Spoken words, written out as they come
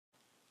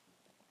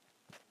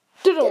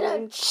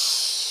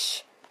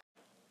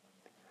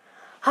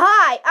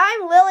Hi,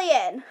 I'm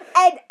Lillian.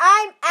 And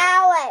I'm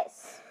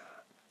Alice.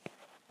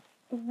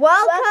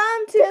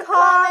 Welcome to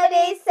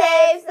Comedy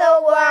Saves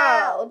the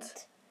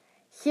World.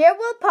 Here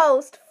we'll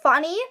post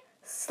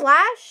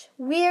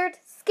funny/weird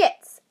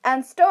skits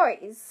and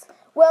stories.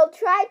 We'll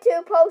try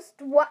to post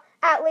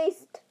at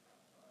least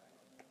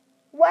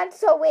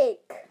once a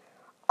week.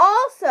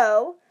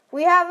 Also,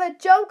 we have a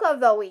joke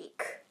of the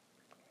week.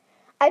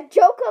 A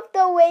joke of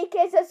the week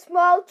is a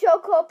small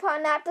joke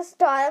upon at the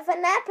start of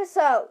an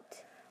episode.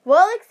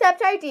 We'll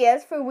accept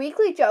ideas for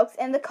weekly jokes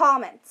in the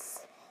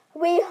comments.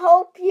 We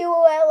hope you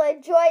will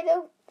enjoy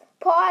the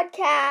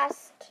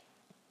podcast.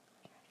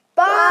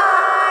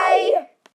 Bye!